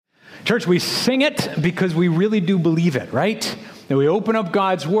Church, we sing it because we really do believe it, right? That we open up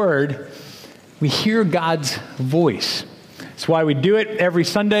God's word, we hear God's voice. That's why we do it every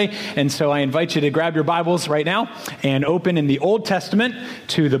Sunday, and so I invite you to grab your Bibles right now and open in the Old Testament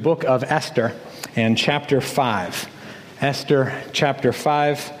to the book of Esther and chapter 5. Esther chapter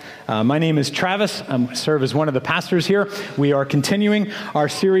 5. My name is Travis. I serve as one of the pastors here. We are continuing our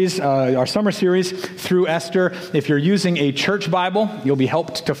series, our summer series through Esther. If you're using a church Bible, you'll be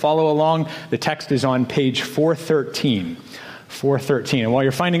helped to follow along. The text is on page 413. 413. And while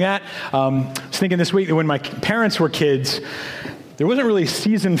you're finding that, I was thinking this week that when my parents were kids, there wasn't really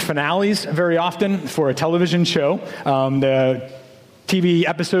season finales very often for a television show. The TV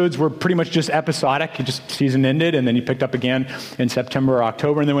episodes were pretty much just episodic. You just season ended, and then you picked up again in September or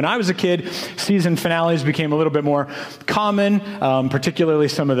October. And then when I was a kid, season finales became a little bit more common, particularly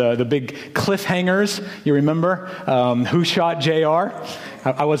some of the big cliffhangers. You remember? Who Shot JR?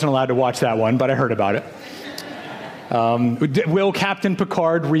 I wasn't allowed to watch that one, but I heard about it. Will Captain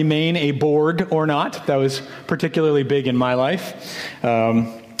Picard remain a Borg or not? That was particularly big in my life.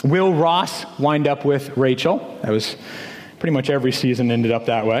 Will Ross wind up with Rachel? That was pretty much every season ended up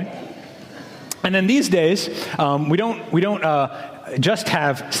that way. And then these days, we don't just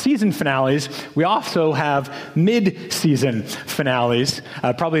have season finales. We also have mid-season finales,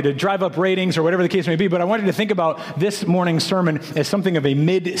 probably to drive up ratings or whatever the case may be. But I wanted to think about this morning's sermon as something of a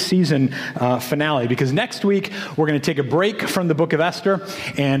mid-season finale, because next week we're going to take a break from the book of Esther,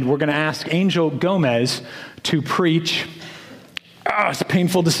 and we're going to ask Angel Gomez to preach, it's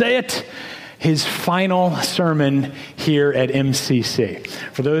painful to say it, his final sermon here at MCC.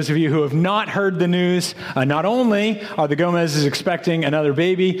 For those of you who have not heard the news, not only are the Gomez's expecting another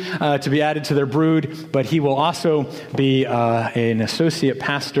baby to be added to their brood, but he will also be an associate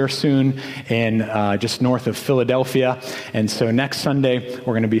pastor soon in just north of Philadelphia. And so next Sunday,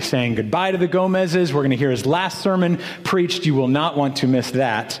 we're going to be saying goodbye to the Gomez's. We're going to hear his last sermon preached. You will not want to miss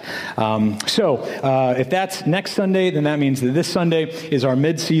that. So if that's next Sunday, then that means that this Sunday is our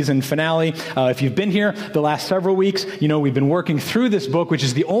mid-season finale. If you've been here the last several weeks, you know we've been working through this book, which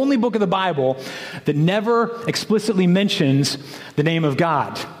is the only book of the Bible that never explicitly mentions the name of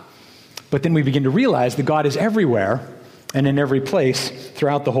God. But then we begin to realize that God is everywhere and in every place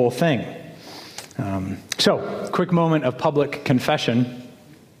throughout the whole thing. So, quick moment of public confession.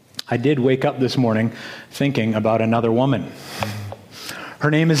 I did wake up this morning thinking about another woman. Her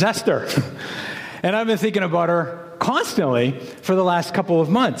name is Esther. And I've been thinking about her constantly for the last couple of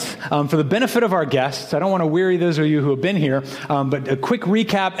months. For the benefit of our guests, I don't want to weary those of you who have been here, but a quick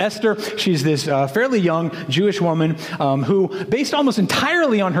recap. Esther, she's this fairly young Jewish woman who, based almost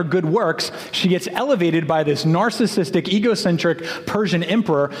entirely on her good works, she gets elevated by this narcissistic, egocentric Persian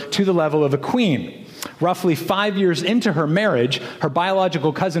emperor to the level of a queen. Roughly 5 years into her marriage, her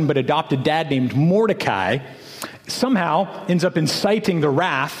biological cousin but adopted dad named Mordecai somehow ends up inciting the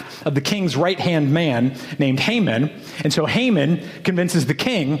wrath of the king's right-hand man named Haman. And so Haman convinces the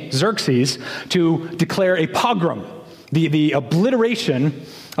king, Xerxes, to declare a pogrom, the obliteration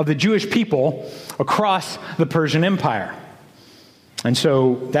of the Jewish people across the Persian Empire. And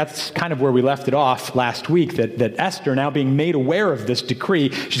so that's kind of where we left it off last week, that Esther, now being made aware of this decree,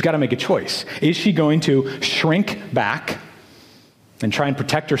 she's got to make a choice. Is she going to shrink back and try and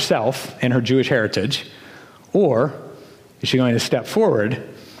protect herself and her Jewish heritage? Or is she going to step forward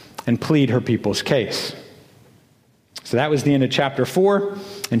and plead her people's case? So that was the end of chapter 4,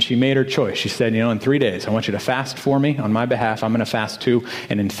 and she made her choice. She said, in 3 days, I want you to fast for me on my behalf. I'm going to fast too,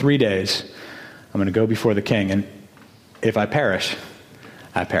 and in 3 days, I'm going to go before the king, and if I perish,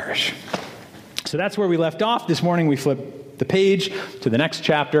 I perish. So that's where we left off. This morning we flip the page to the next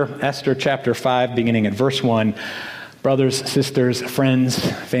chapter, Esther chapter 5, beginning at verse 1. Brothers, sisters, friends,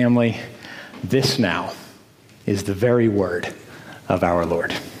 family, this now is the very word of our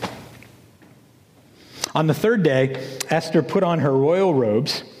Lord. On the third day, Esther put on her royal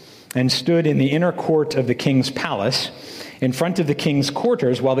robes and stood in the inner court of the king's palace in front of the king's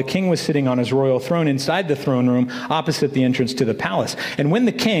quarters while the king was sitting on his royal throne inside the throne room opposite the entrance to the palace. And when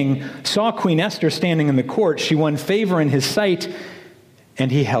the king saw Queen Esther standing in the court, she won favor in his sight,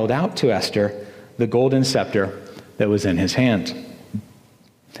 and he held out to Esther the golden scepter that was in his hand.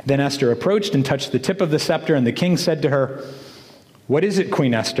 Then Esther approached and touched the tip of the scepter, and the king said to her, "What is it,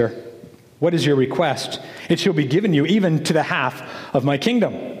 Queen Esther? What is your request? It shall be given you even to the half of my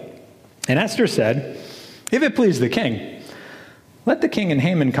kingdom." And Esther said, "If it please the king, let the king and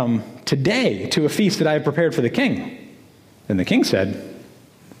Haman come today to a feast that I have prepared for the king." Then the king said,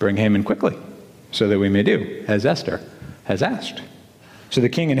 "Bring Haman quickly, so that we may do as Esther has asked." So the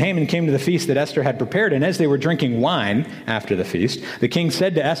king and Haman came to the feast that Esther had prepared, and as they were drinking wine after the feast, the king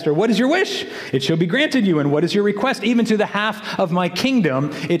said to Esther, "What is your wish? It shall be granted you. And what is your request? Even to the half of my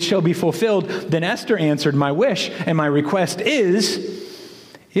kingdom it shall be fulfilled." Then Esther answered, "My wish and my request is,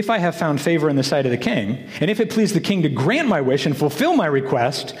 if I have found favor in the sight of the king, and if it please the king to grant my wish and fulfill my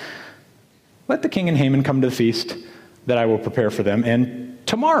request, let the king and Haman come to the feast that I will prepare for them, and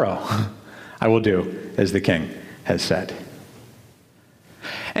tomorrow I will do as the king has said."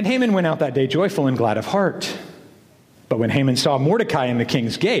 And Haman went out that day joyful and glad of heart. But when Haman saw Mordecai in the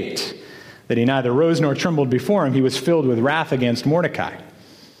king's gate, that he neither rose nor trembled before him, he was filled with wrath against Mordecai.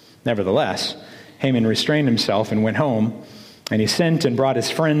 Nevertheless, Haman restrained himself and went home, and he sent and brought his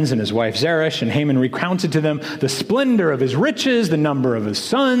friends and his wife Zeresh, and Haman recounted to them the splendor of his riches, the number of his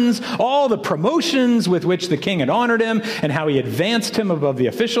sons, all the promotions with which the king had honored him, and how he advanced him above the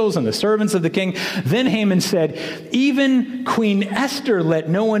officials and the servants of the king. Then Haman said, "Even Queen Esther let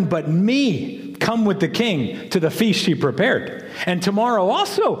no one but me come with the king to the feast she prepared. And tomorrow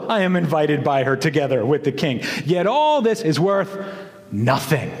also I am invited by her together with the king. Yet all this is worth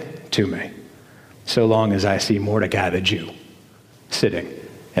nothing to me, so long as I see Mordecai the Jew sitting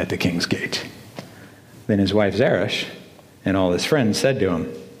at the king's gate." Then his wife Zeresh and all his friends said to him,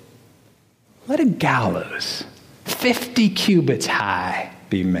 "Let a gallows 50 cubits high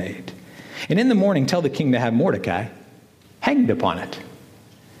be made, and in the morning tell the king to have Mordecai hanged upon it.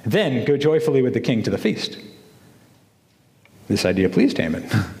 Then go joyfully with the king to the feast." This idea pleased Haman,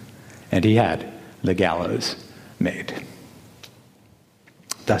 and he had the gallows made.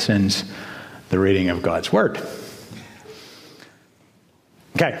 Thus ends the reading of God's word.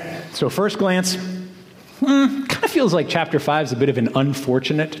 Okay, so first glance, kind of feels like chapter 5 is a bit of an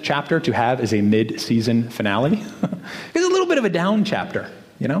unfortunate chapter to have as a mid-season finale. It's a little bit of a down chapter,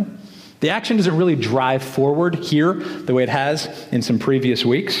 you know? The action doesn't really drive forward here the way it has in some previous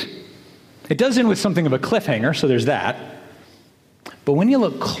weeks. It does end with something of a cliffhanger, so there's that. But when you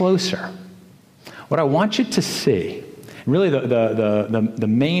look closer, what I want you to see, really the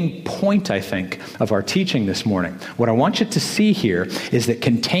main point, I think, of our teaching this morning, what I want you to see here is that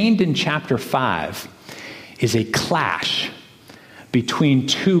contained in chapter 5 is a clash between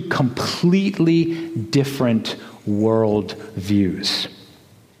two completely different world views.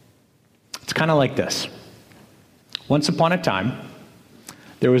 It's kind of like this. Once upon a time,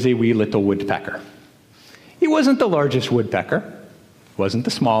 there was a wee little woodpecker. He wasn't the largest woodpecker, wasn't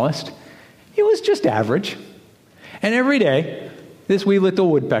the smallest. He was just average. And every day, this wee little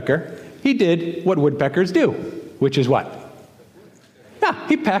woodpecker, he did what woodpeckers do, which is what? Yeah,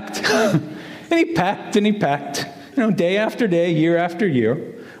 he pecked. And he pecked and he pecked, day after day, year after year.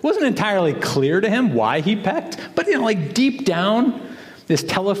 It wasn't entirely clear to him why he pecked, but like deep down, this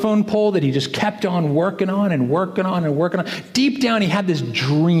telephone pole that he just kept on working on and working on and working on, deep down he had this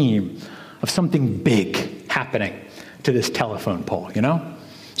dream of something big happening to this telephone pole,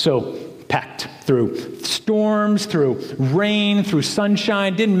 So pecked through storms, through rain, through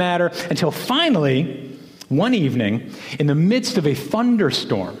sunshine, didn't matter, until finally, one evening, in the midst of a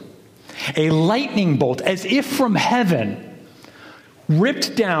thunderstorm, a lightning bolt, as if from heaven,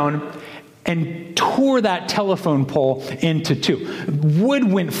 ripped down and tore that telephone pole into two. Wood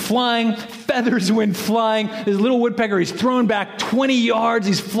went flying, feathers went flying. This little woodpecker, he's thrown back 20 yards,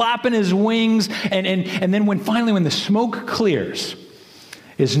 he's flapping his wings, and then when the smoke clears,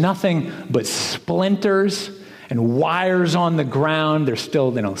 is nothing but splinters and wires on the ground. They're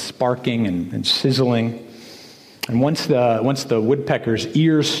still, sparking and sizzling. And once the woodpecker's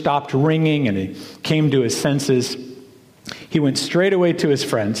ears stopped ringing and he came to his senses, he went straight away to his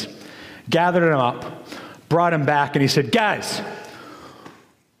friends, gathered them up, brought them back, and he said, "Guys,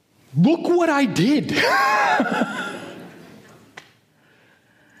 look what I did." You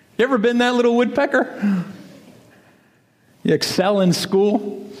ever been that little woodpecker? You excel in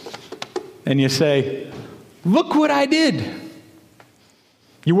school, and you say, "Look what I did."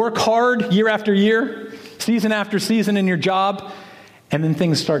 You work hard year after year, season after season in your job, and then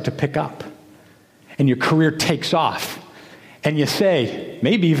things start to pick up, and your career takes off, and you say,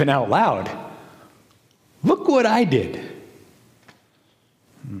 maybe even out loud, "Look what I did."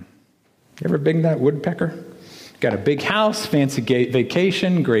 You ever been that woodpecker? Got a big house, fancy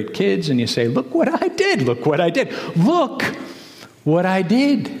vacation, great kids, and you say, "Look what I did, look what I did, look what I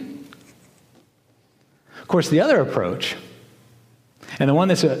did." Of course, the other approach, and the one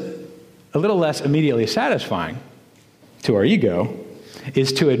that's a little less immediately satisfying to our ego,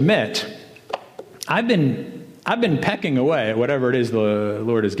 is to admit, I've been pecking away at whatever it is the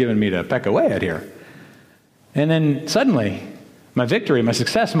Lord has given me to peck away at here. And then suddenly, my victory, my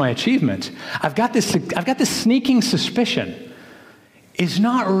success, my achievement, I've got this sneaking suspicion is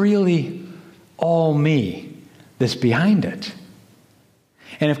not really all me that's behind it.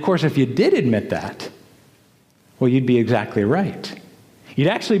 And of course, if you did admit that, well, you'd be exactly right. You'd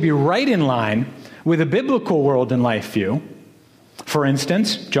actually be right in line with a biblical world and life view. For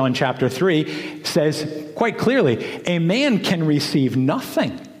instance, John chapter 3 says quite clearly, a man can receive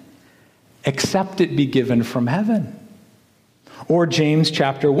nothing except it be given from heaven. Or James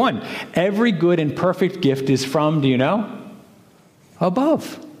chapter 1, every good and perfect gift is from, do you know?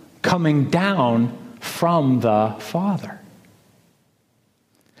 Above, coming down from the Father.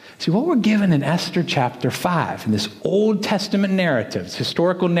 See, what we're given in Esther chapter 5, in this Old Testament narrative, this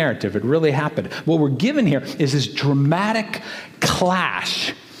historical narrative, it really happened. What we're given here is this dramatic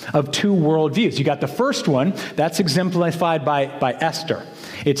clash of two worldviews. You got the first one, that's exemplified by Esther.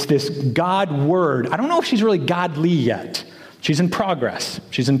 It's this God word. I don't know if she's really godly yet. She's in progress.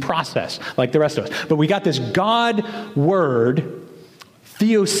 She's in process, like the rest of us. But we got this God word,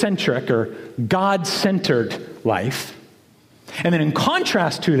 theocentric or God-centered life. And then in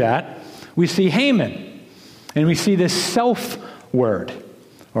contrast to that, we see Haman. And we see this self-word,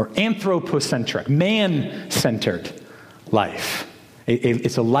 or anthropocentric, man-centered life.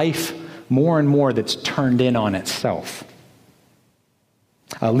 It's a life more and more that's turned in on itself.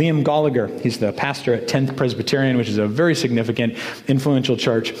 Liam Gallagher, he's the pastor at 10th Presbyterian, which is a very significant, influential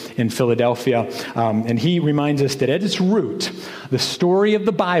church in Philadelphia. And he reminds us that at its root, the story of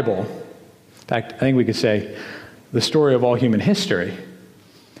the Bible, in fact, I think we could say the story of all human history,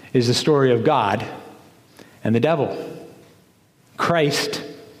 is the story of God and the devil, Christ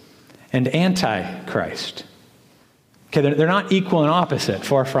and Antichrist. Okay, they're not equal and opposite,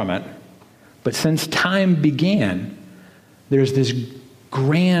 far from it. But since time began, there's this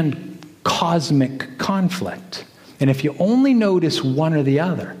grand cosmic conflict. And if you only notice one or the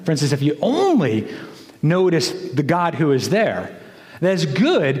other, for instance, if you only notice the God who is there, that's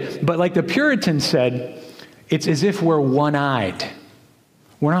good, but like the Puritans said, it's as if we're one-eyed.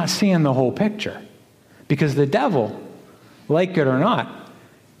 We're not seeing the whole picture. Because the devil, like it or not,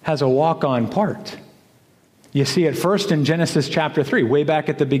 has a walk-on part. You see it first in Genesis chapter 3, way back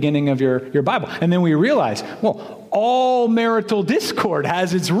at the beginning of your Bible. And then we realize, well, all marital discord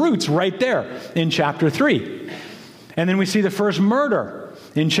has its roots right there in chapter 3. And then we see the first murder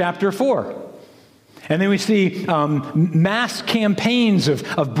in chapter 4. And then we see mass campaigns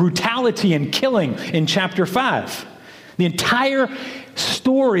of brutality and killing in chapter 5. The entire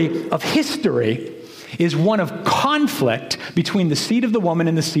story of history is one of conflict between the seed of the woman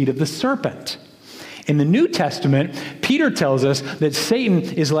and the seed of the serpent. In the New Testament, Peter tells us that Satan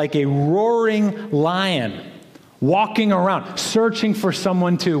is like a roaring lion, walking around, searching for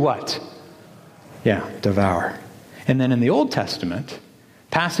someone to what? Yeah, devour. And then in the Old Testament,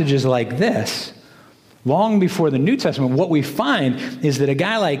 passages like this, long before the New Testament, what we find is that a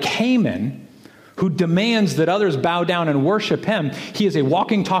guy like Haman, who demands that others bow down and worship him, he is a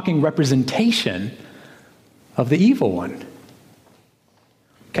walking, talking representation of the evil one.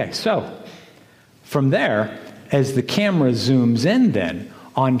 Okay, so from there, as the camera zooms in then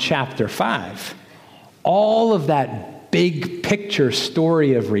on chapter 5, all of that big picture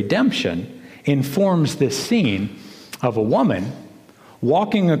story of redemption informs this scene of a woman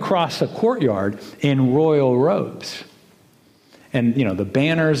walking across a courtyard in royal robes. And, you know, the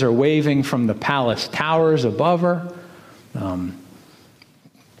banners are waving from the palace towers above her.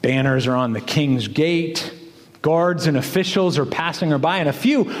 Banners are on the king's gate. Guards and officials are passing her by, and a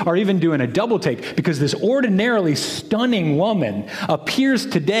few are even doing a double take because this ordinarily stunning woman appears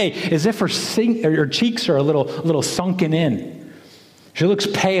today as if her cheeks are a little sunken in. She looks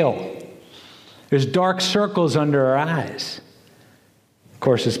pale. There's dark circles under her eyes. Of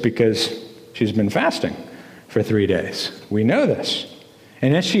course, it's because she's been fasting for 3 days. We know this.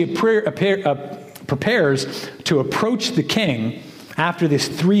 And as she prepares to approach the king after this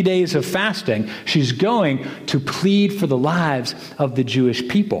 3 days of fasting, she's going to plead for the lives of the Jewish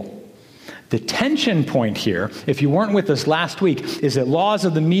people. The tension point here, if you weren't with us last week, is that laws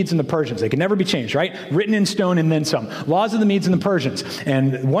of the Medes and the Persians, they can never be changed, right? Written in stone and then some. Laws of the Medes and the Persians.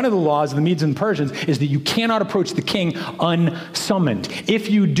 And one of the laws of the Medes and the Persians is that you cannot approach the king unsummoned. If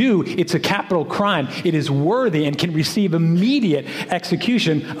you do, it's a capital crime. It is worthy and can receive immediate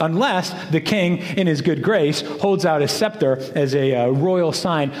execution unless the king, in his good grace, holds out his scepter as a royal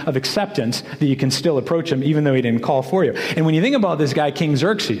sign of acceptance that you can still approach him even though he didn't call for you. And when you think about this guy, King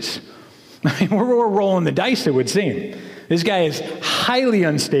Xerxes, I mean, we're rolling the dice, it would seem. This guy is highly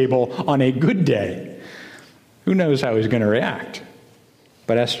unstable on a good day. Who knows how he's going to react?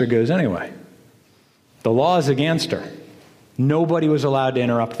 But Esther goes anyway. The law is against her. Nobody was allowed to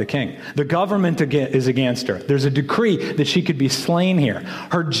interrupt the king. The government is against her. There's a decree that she could be slain here.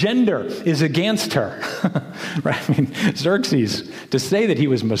 Her gender is against her. Right? I mean, Xerxes, to say that he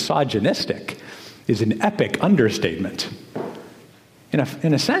was misogynistic is an epic understatement. In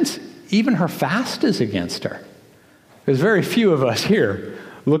a sense, even her fast is against her. Because very few of us here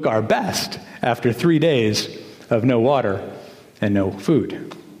look our best after 3 days of no water and no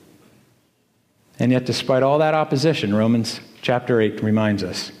food. And yet, despite all that opposition, Romans chapter 8 reminds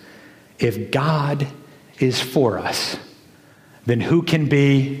us, if God is for us, then who can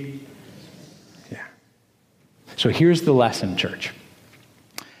be? Yeah. So here's the lesson, church.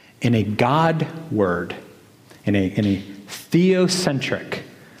 In a God word, in a theocentric,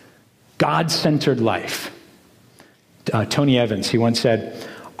 God-centered life, Tony Evans, he once said,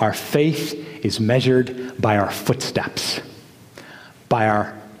 our faith is measured by our footsteps, by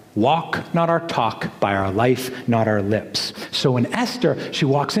our walk, not our talk, by our life, not our lips. So in Esther, she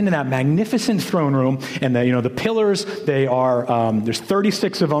walks into that magnificent throne room, and the pillars, they are, there's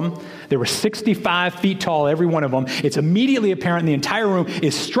 36 of them. They were 65 feet tall, every one of them. It's immediately apparent the entire room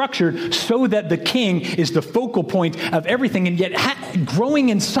is structured so that the king is the focal point of everything, and yet growing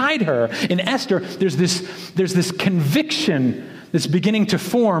inside her, in Esther, there's this conviction that's beginning to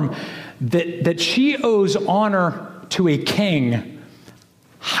form that she owes honor to a king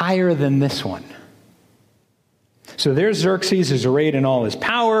higher than this one. So there's Xerxes, who's arrayed in all his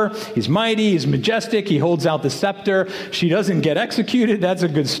power. He's mighty, he's majestic, he holds out the scepter. She doesn't get executed. That's a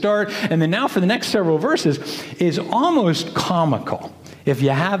good start. And then now for the next several verses is almost comical, if you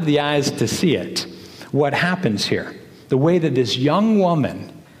have the eyes to see it, what happens here. The way that this young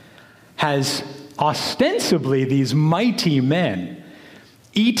woman has ostensibly these mighty men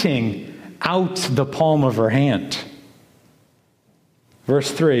eating out the palm of her hand.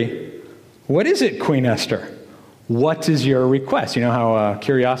 Verse 3, what is it, Queen Esther? What is your request? You know how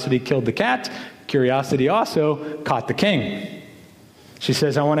curiosity killed the cat? Curiosity also caught the king. She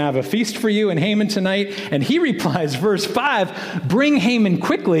says, I want to have a feast for you and Haman tonight. And he replies, verse 5, bring Haman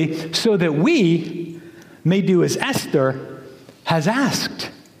quickly so that we may do as Esther has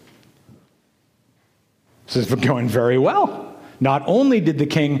asked. This is going very well. Not only did the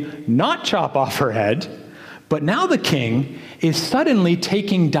king not chop off her head, but now the king is suddenly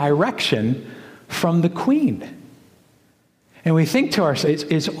taking direction from the queen. And we think to ourselves,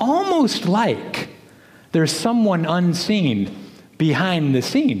 it's almost like there's someone unseen behind the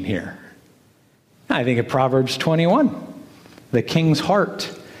scene here. I think of Proverbs 21. The king's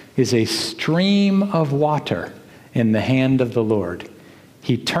heart is a stream of water in the hand of the Lord.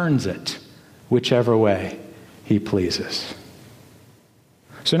 He turns it whichever way he pleases.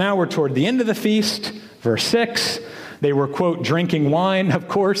 So now we're toward the end of the feast. Verse 6, they were, quote, drinking wine. Of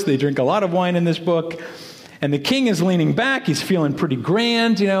course, they drink a lot of wine in this book. And the king is leaning back. He's feeling pretty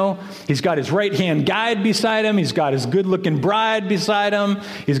grand, He's got his right-hand guide beside him. He's got his good-looking bride beside him.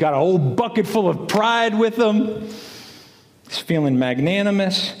 He's got a whole bucket full of pride with him. He's feeling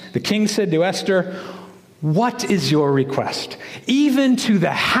magnanimous. The king said to Esther, what is your request? Even to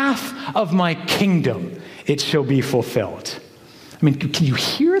the half of my kingdom it shall be fulfilled. I mean, can you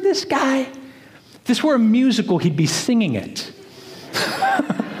hear this guy? If this were a musical, he'd be singing it.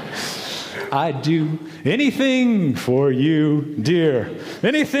 I'd do anything for you, dear.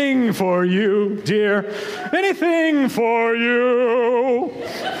 Anything for you, dear. Anything for you.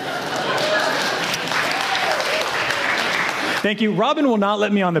 Thank you. Robin will not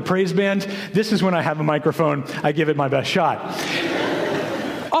let me on the praise band. This is when I have a microphone. I give it my best shot.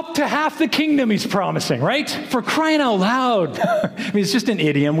 Up to half the kingdom he's promising, right? For crying out loud. I mean, it's just an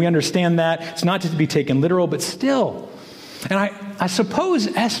idiom. We understand that. It's not to be taken literal, but still. And I suppose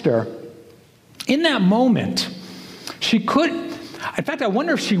Esther, in that moment, she could, in fact, I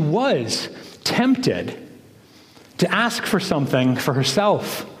wonder if she was tempted to ask for something for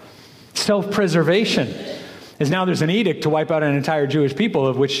herself. Self-preservation. As now there's an edict to wipe out an entire Jewish people,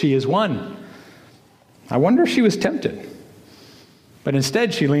 of which she is one. I wonder if she was tempted. But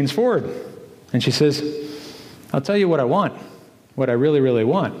instead, she leans forward and she says, I'll tell you what I want, what I really, really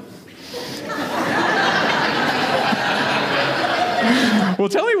want. Well,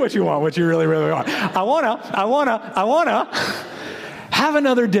 tell me what you want, what you really, really want. I wanna have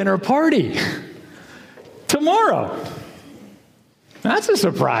another dinner party tomorrow. That's a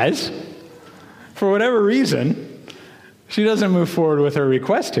surprise. For whatever reason, she doesn't move forward with her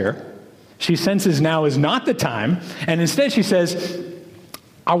request here. She senses now is not the time, and instead she says,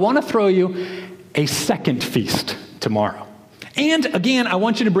 I want to throw you a second feast tomorrow. And again, I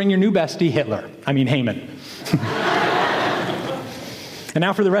want you to bring your new bestie, Haman. And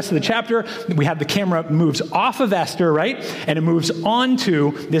now for the rest of the chapter, we have the camera moves off of Esther, right? And it moves on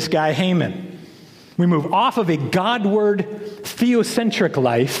to this guy Haman. We move off of a Godward, theocentric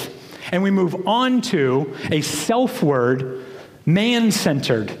life, and we move on to a self-word,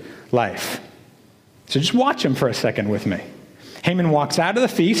 man-centered life. So just watch him for a second with me. Haman walks out of the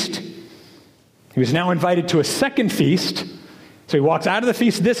feast. He was now invited to a second feast. So he walks out of the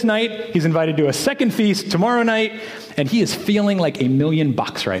feast this night. He's invited to a second feast tomorrow night. And he is feeling like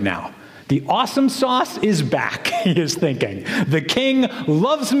 $1,000,000 right now. The awesome sauce is back, he is thinking. The king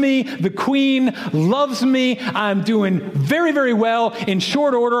loves me. The queen loves me. I'm doing very, very well. In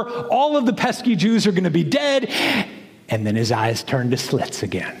short order, all of the pesky Jews are going to be dead. And then his eyes turn to slits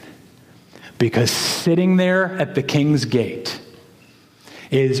again. Because sitting there at the king's gate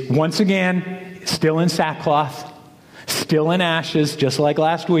is, once again, still in sackcloth, still in ashes, just like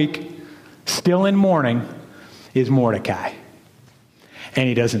last week, still in mourning, is Mordecai. And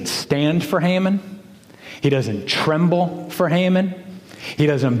he doesn't stand for Haman. He doesn't tremble for Haman. He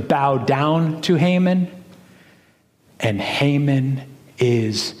doesn't bow down to Haman. And Haman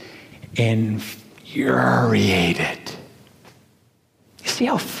is infuriated. You see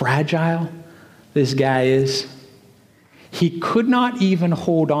how fragile this guy is? He could not even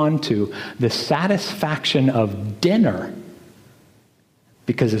hold on to the satisfaction of dinner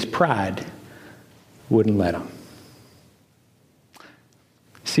because his pride wouldn't let him.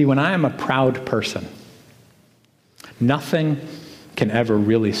 See, when I am a proud person, nothing can ever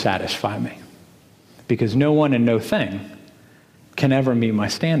really satisfy me because no one and no thing can ever meet my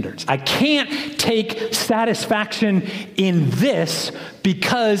standards. I can't take satisfaction in this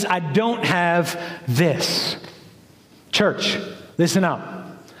because I don't have this. Church, listen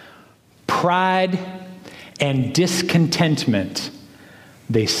up. Pride and discontentment,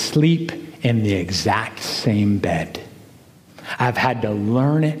 they sleep in the exact same bed. I've had to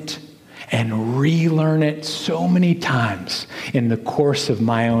learn it and relearn it so many times in the course of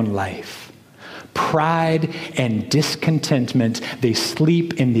my own life. Pride and discontentment, they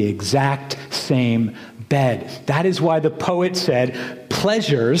sleep in the exact same bed. That is why the poet said,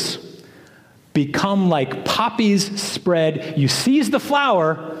 pleasures become like poppies spread. You seize the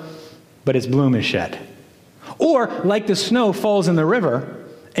flower, but its bloom is shed. Or like the snow falls in the river,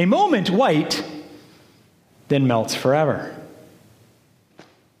 a moment white, then melts forever.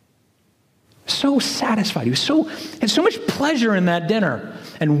 So satisfied. He had so much pleasure in that dinner.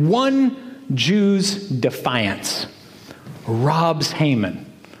 And one Jew's defiance robs Haman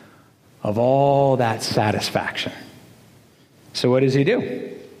of all that satisfaction. So what does he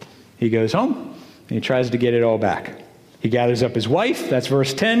do? He goes home and he tries to get it all back. He gathers up his wife, that's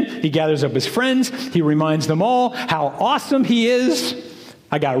verse 10. He gathers up his friends. He reminds them all how awesome he is.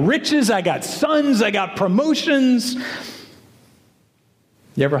 I got riches, I got sons, I got promotions.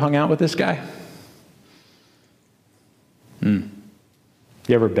 You ever hung out with this guy? You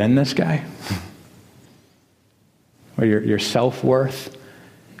ever been this guy? Where your self-worth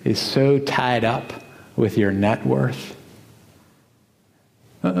is so tied up with your net worth?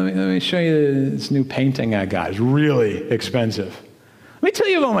 Let me show you this new painting I got. It's really expensive. Let me tell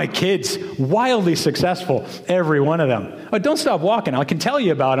you about my kids. Wildly successful, every one of them. Oh, don't stop walking. I can tell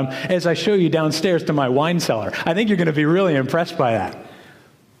you about them as I show you downstairs to my wine cellar. I think you're going to be really impressed by that.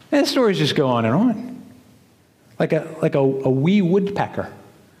 And the stories just go on and on. Like a wee woodpecker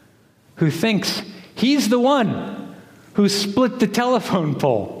who thinks he's the one who split the telephone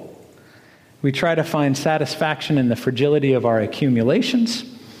pole. We try to find satisfaction in the fragility of our accumulations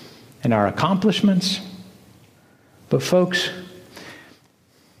and our accomplishments. But folks,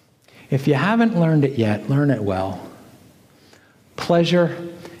 if you haven't learned it yet, learn it well. Pleasure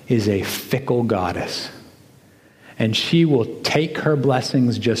is a fickle goddess, and she will take her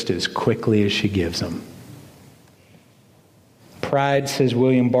blessings just as quickly as she gives them. Pride, says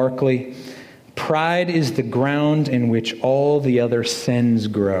William Barclay, pride is the ground in which all the other sins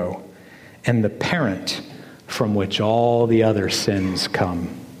grow, and the parent from which all the other sins come.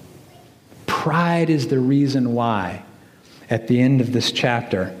 Pride is the reason why, at the end of this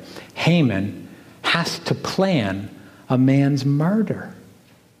chapter, Haman has to plan a man's murder.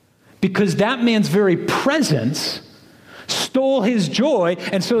 Because that man's very presence stole his joy,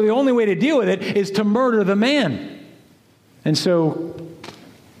 and so the only way to deal with it is to murder the man. And so,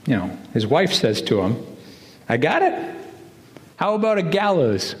 his wife says to him, I got it. How about a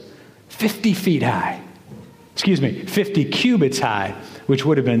gallows 50 feet high? 50 cubits high, which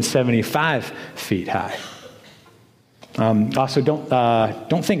would have been 75 feet high. Also,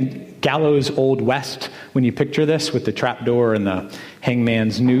 don't think gallows Old West when you picture this with the trapdoor and the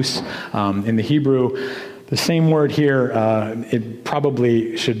hangman's noose. In the Hebrew, The same word here, it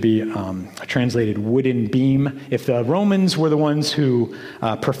probably should be translated wooden beam. If the Romans were the ones who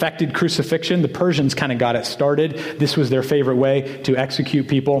perfected crucifixion, the Persians kind of got it started. This was their favorite way to execute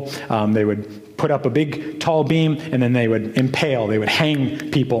people. They would put up a big tall beam, and then they would impale, they would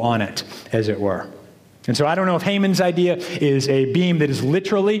hang people on it, as it were. And so I don't know if Haman's idea is a beam that is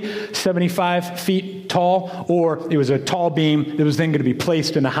literally 75 feet tall, or it was a tall beam that was then going to be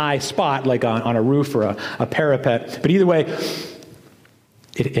placed in a high spot, like on a roof or a parapet. But either way,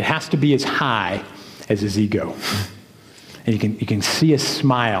 it has to be as high as his ego. And you can see a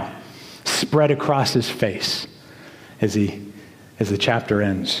smile spread across his face as the chapter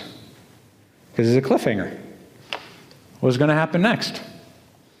ends. Because it's a cliffhanger. What's going to happen next?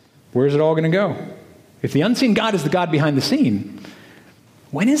 Where's it all going to go? If the unseen God is the God behind the scene,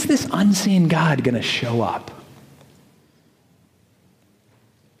 when is this unseen God going to show up?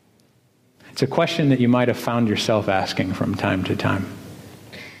 It's a question that you might have found yourself asking from time to time.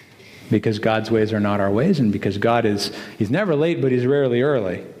 Because God's ways are not our ways, and because God He's never late, but He's rarely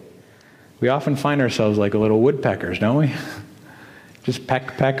early. We often find ourselves like little woodpeckers, don't we? Just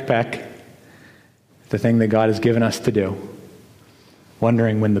peck, peck, peck. The thing that God has given us to do.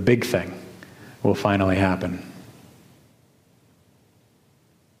 Wondering when the big thing will finally happen.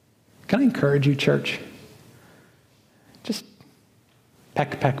 Can I encourage you, church? Just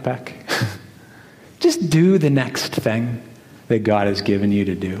peck, peck, peck. Just do the next thing that God has given you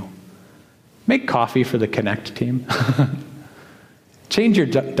to do. Make coffee for the Connect team. Change your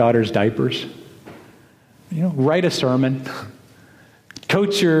daughter's diapers. Write a sermon.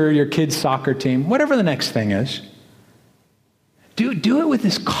 Coach your kids' soccer team. Whatever the next thing is. Do it with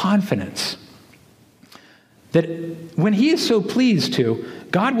this confidence that when He is so pleased to,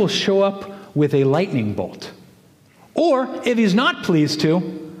 God will show up with a lightning bolt. Or, if He's not pleased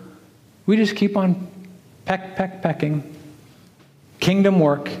to, we just keep on pecking. Kingdom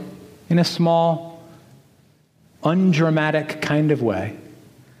work in a small, undramatic kind of way.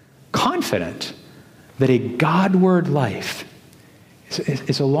 Confident that a Godward life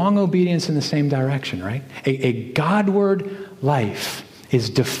is a long obedience in the same direction, right? A Godward life is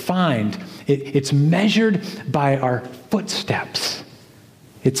defined. It's measured by our footsteps.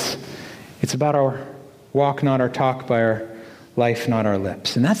 It's about our walk, not our talk, by our life, not our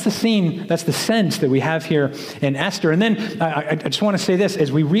lips. And that's the scene, that's the sense that we have here in Esther. And then I just want to say this,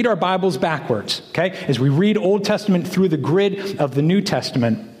 as we read our Bibles backwards, okay? As we read Old Testament through the grid of the New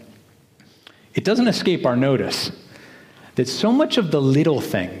Testament, it doesn't escape our notice that so much of the little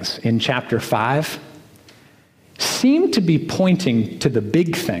things in chapter 5 seem to be pointing to the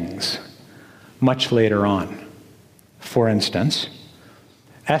big things much later on. For instance,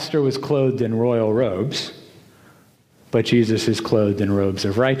 Esther was clothed in royal robes, but Jesus is clothed in robes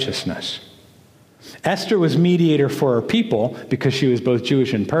of righteousness. Esther was mediator for her people because she was both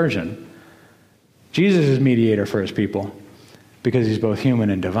Jewish and Persian. Jesus is mediator for His people because He's both human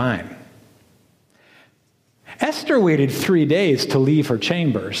and divine. Esther waited 3 days to leave her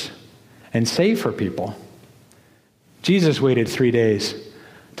chambers and save her people. Jesus waited 3 days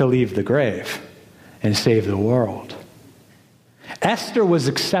to leave the grave and save the world. Esther was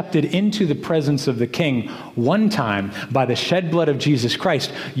accepted into the presence of the king one time by the shed blood of Jesus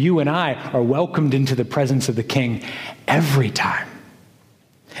Christ. You and I are welcomed into the presence of the king every time.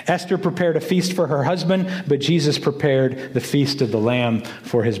 Esther prepared a feast for her husband, but Jesus prepared the feast of the Lamb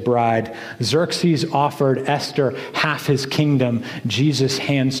for His bride. Xerxes offered Esther half his kingdom. Jesus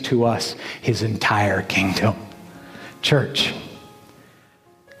hands to us His entire kingdom. Church,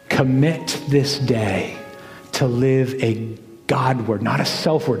 commit this day to live a Godward, not a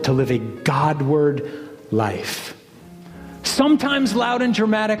self-word, to live a Godward life. Sometimes loud and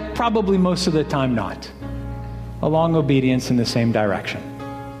dramatic, probably most of the time not. A long obedience in the same direction.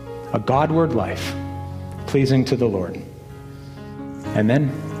 A Godward life, pleasing to the Lord. And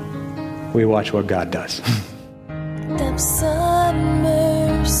then we watch what God does. Depths of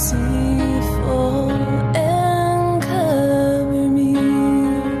mercy fall and cover me,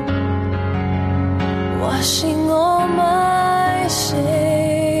 washing all my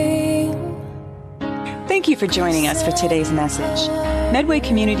shame. Thank you for joining us for today's message. Medway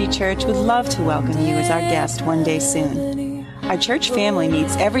Community Church would love to welcome you as our guest one day soon. Our church family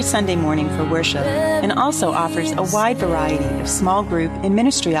meets every Sunday morning for worship and also offers a wide variety of small group and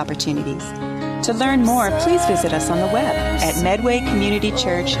ministry opportunities. To learn more, please visit us on the web at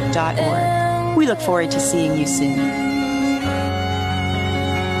medwaycommunitychurch.org. We look forward to seeing you soon.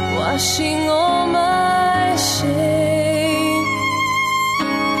 Washing all my shame.